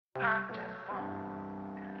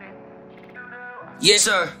Yes,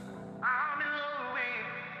 sir.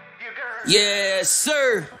 Yes,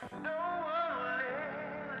 sir.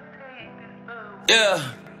 Yeah.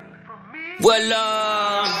 Well,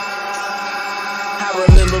 I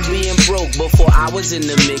remember being broke before I was in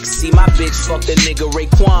the mix. See, my bitch fucked a nigga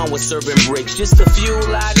Raekwon was serving bricks. Just the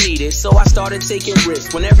fuel I needed, so I started taking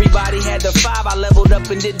risks. When everybody had the 5, I leveled up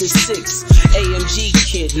and did the 6. AMG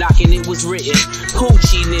kid, knockin', it was written.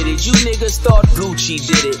 Poochie knitted, you niggas thought Gucci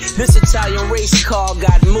did it. This Italian race car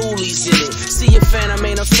got moolies in it. See, a phantom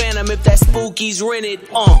ain't a phantom if that spooky's rented.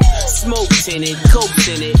 Smoke tinted, cope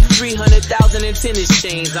in it. 300,000 in tennis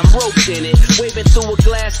chains, I'm roped in it. Waving through a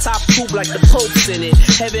glass top coupe like the Pope's in it.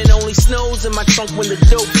 Heaven only snows in my trunk when the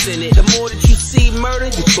dope's in it. The more that you see murder,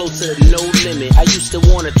 you closer to no limit. I used to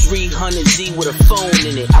want a 300Z with a phone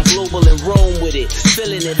in it. I'm global and roam with it,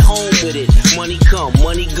 feeling at home with it. Money come,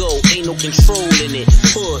 money go, ain't no control in it.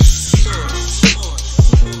 Push.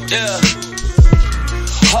 Yeah.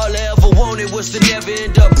 All I ever wanted was to never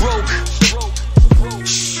end up broke.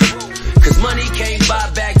 Cause money can't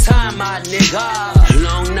buy back time, my nigga.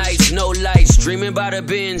 Long nights, no lights, dreaming by the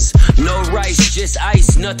bins. No rice, just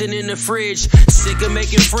ice, nothing in the fridge. Sick of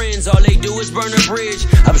making friends, all they do is burn a bridge.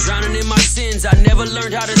 I'm drowning in my sins, I never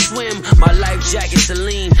learned how to swim. My life jacket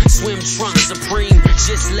Celine, swim trunk Supreme.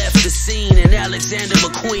 Just left the scene in Alexander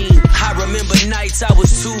McQueen. I remember nights I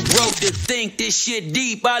was too broke to think this shit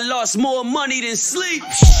deep. I lost more money than sleep.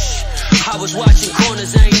 I was watching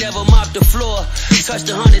corners, I ain't never mopped the floor.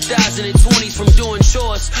 Touched 100,000 in 20s from doing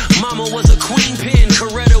chores. Mama was a queen pin,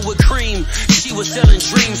 Coretta with cream. She was selling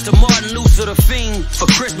dreams to Martin Luther the Fiend. For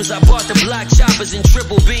Christmas I bought the black choppers and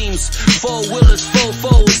triple beams. 4-wheelers,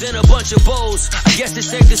 4-4s, and a bunch of bows. I guess it's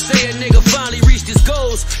safe to say a nigga finally reached his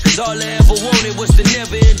goals. Cause all I ever wanted was to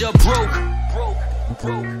never end up broke.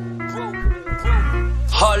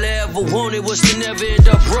 All I ever wanted was to never end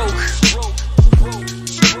up broke.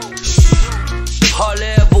 All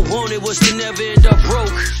I ever wanted was to never end up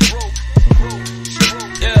broke.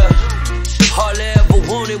 Yeah. All I ever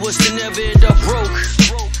wanted was to never end up broke.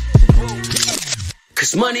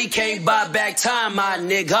 Cause money can't buy back time, my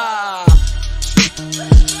nigga.